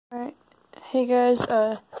Hey guys,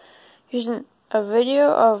 here's a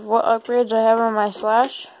video of what upgrades I have on my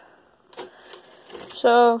Slash.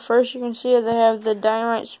 So first you can see that I have the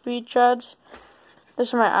Dynamite Speed Treads. This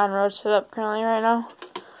is my on-road setup currently right now.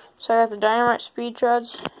 So I got the Dynamite Speed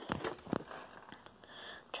Treads,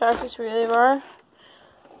 Traxxas relay bar.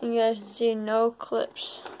 You guys can see no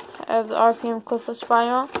clips. I have the RPM clipless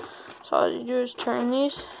final. So all you do is turn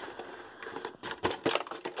these,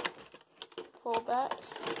 pull back.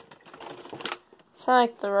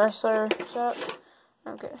 Sound like the wrestler setup.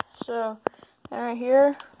 Okay, so then right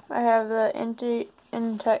here I have the Integi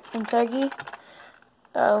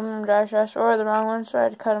aluminum drive shafts, or the wrong one, so I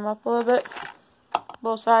had to cut them up a little bit,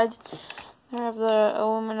 both sides. I have the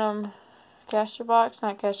aluminum caster box,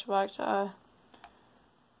 not caster box, hub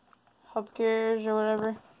carriers or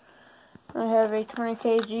whatever. I have a 20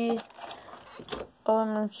 kg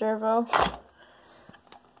aluminum servo,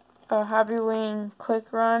 a Hobby Wing quick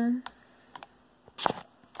run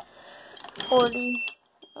 40,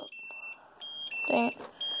 oh, dang it,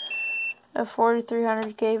 a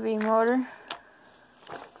 4300 kV motor,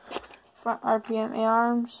 front RPM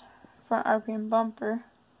arms, front RPM bumper,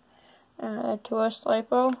 and a twist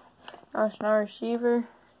lipo. There's no receiver.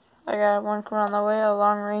 I got one coming on the way, a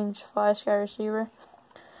long range fly sky receiver.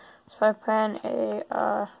 So I plan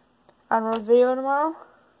a on-road video tomorrow.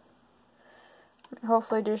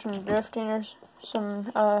 Hopefully do some drifting or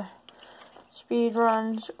some speed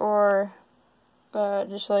runs, or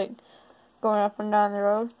just like going up and down the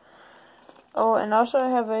road. Oh, and also I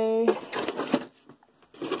have a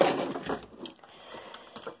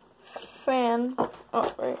fan.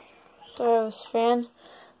 Oh, right. So I have this fan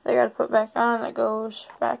that I gotta put back on that goes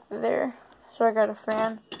back to there. So I got a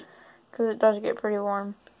fan because it does get pretty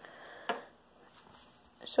warm.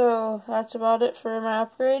 So that's about it for my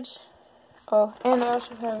upgrades. Oh, and I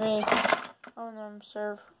also have a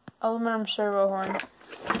aluminum servo horn.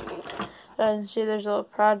 As you can see, there's a little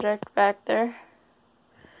project back there.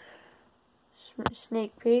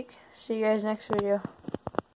 Sneak peek. See you guys next video.